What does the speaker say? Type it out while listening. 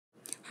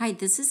Hi,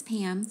 this is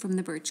Pam from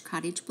the Birch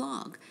Cottage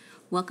blog.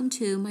 Welcome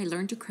to my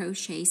Learn to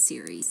Crochet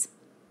series.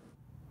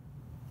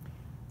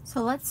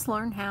 So let's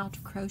learn how to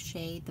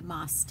crochet the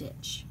moss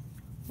stitch,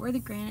 or the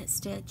granite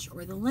stitch,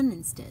 or the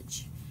linen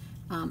stitch.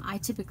 I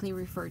typically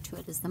refer to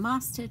it as the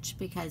moss stitch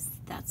because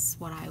that's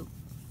what I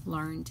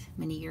learned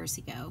many years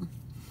ago.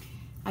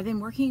 I've been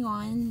working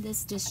on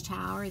this dish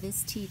towel or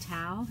this tea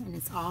towel, and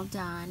it's all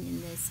done in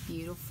this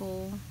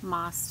beautiful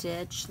moss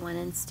stitch,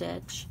 linen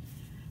stitch.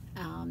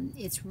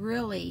 It's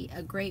really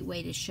a great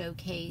way to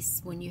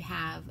showcase when you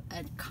have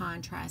a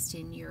contrast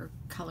in your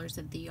colors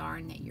of the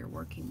yarn that you're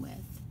working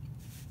with.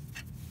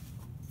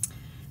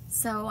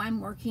 So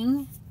I'm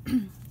working,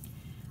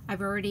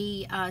 I've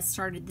already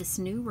started this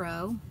new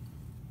row,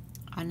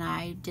 and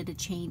I did a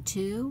chain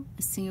 2,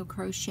 a single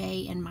crochet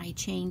in my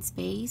chain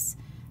space,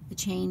 a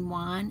chain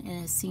 1,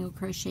 and a single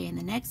crochet in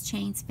the next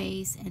chain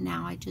space, and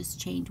now I just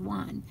chained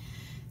 1.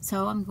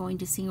 So I'm going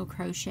to single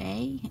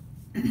crochet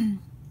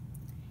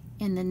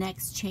in the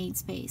next chain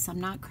space.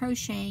 I'm not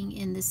crocheting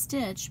in the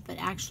stitch, but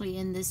actually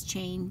in this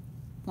chain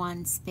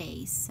 1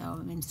 space. So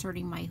I'm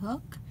inserting my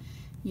hook,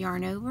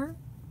 yarn over,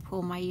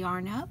 pull my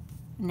yarn up,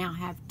 now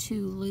have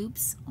 2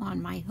 loops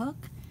on my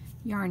hook,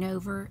 yarn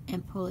over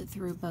and pull it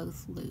through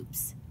both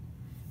loops.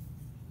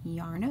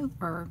 Yarn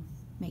over,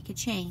 make a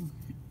chain.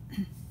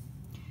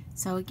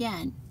 So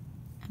again,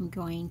 I'm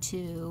going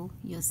to,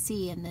 you'll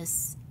see in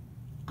this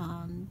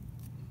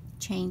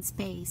chain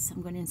space,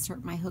 I'm going to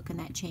insert my hook in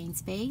that chain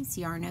space,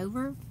 yarn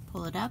over,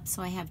 pull it up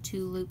so I have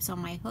 2 loops on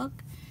my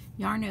hook,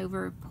 yarn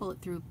over, pull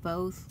it through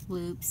both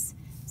loops,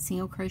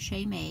 single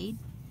crochet made,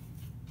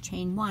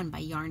 chain 1 by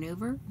yarn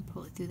over, and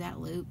pull it through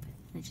that loop,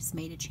 and I just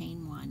made a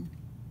chain 1.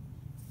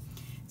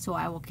 So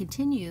I will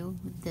continue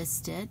this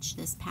stitch,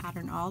 this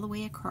pattern all the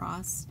way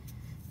across,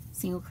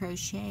 single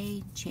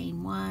crochet,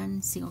 chain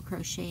 1, single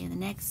crochet in the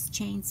next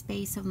chain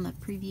space on the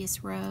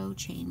previous row,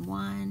 chain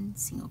 1,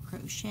 single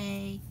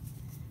crochet.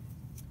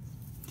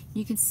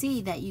 You can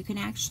see that you can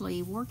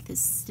actually work this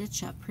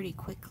stitch up pretty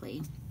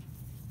quickly.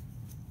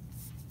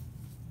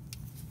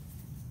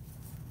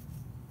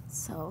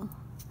 So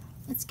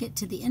let's get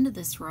to the end of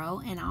this row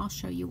and I'll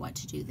show you what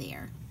to do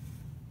there.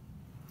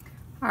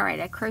 Alright,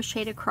 I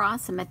crocheted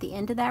across. I'm at the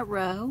end of that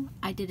row.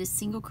 I did a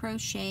single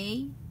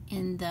crochet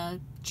in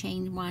the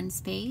chain 1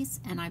 space,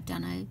 and I've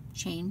done a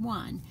chain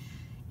 1.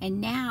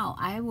 And now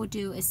I will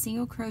do a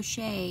single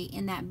crochet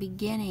in that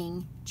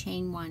beginning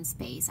chain 1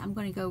 space. I'm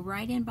going to go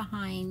right in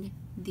behind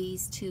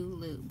these 2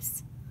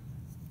 loops.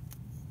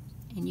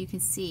 And you can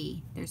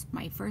see there's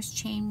my first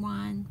chain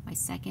 1, my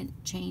second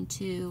chain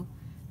 2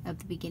 of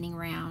the beginning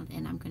round,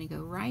 and I'm going to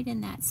go right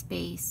in that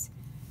space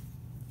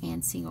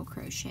and single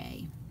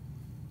crochet.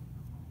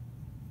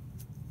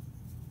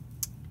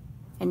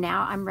 And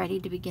now I'm ready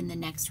to begin the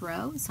next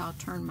row, so I'll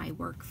turn my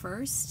work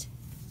first.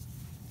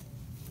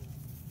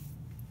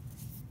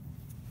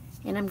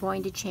 And I'm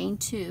going to chain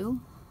 2,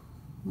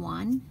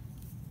 1,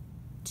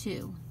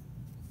 2.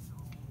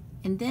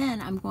 And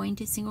then I'm going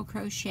to single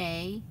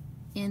crochet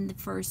in the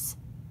first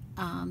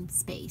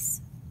space.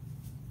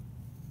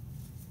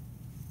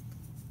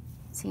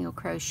 Single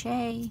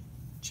crochet,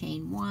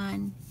 chain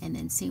 1, and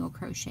then single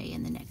crochet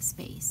in the next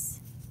space.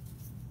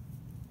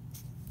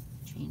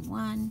 Chain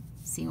 1,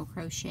 single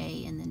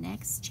crochet in the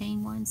next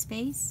chain 1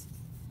 space.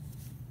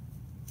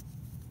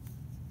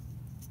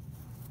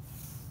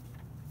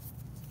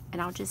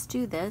 And I'll just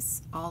do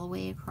this all the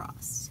way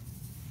across.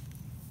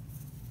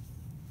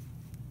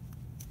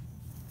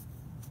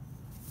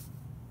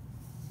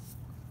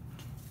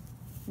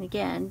 And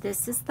again,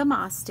 this is the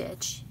moss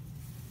stitch.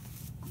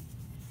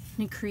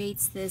 And it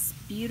creates this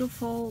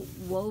beautiful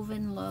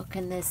woven look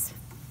in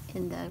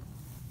the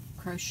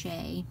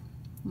crochet,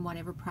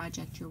 whatever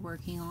project you're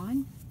working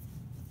on.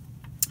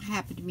 I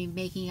happen to be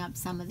making up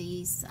some of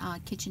these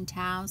kitchen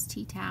towels,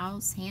 tea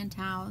towels, hand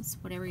towels,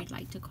 whatever you'd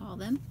like to call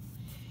them.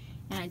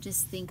 And I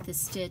just think the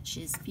stitch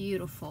is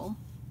beautiful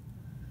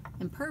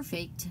and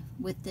perfect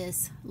with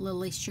this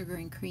Lily Sugar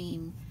and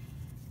Cream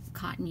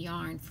cotton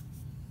yarn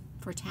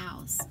for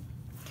towels.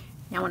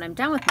 Now when I'm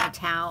done with my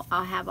towel,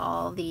 I'll have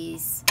all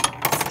these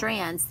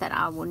strands that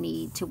I will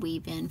need to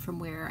weave in from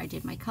where I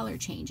did my color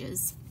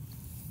changes.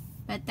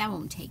 But that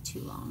won't take too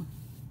long.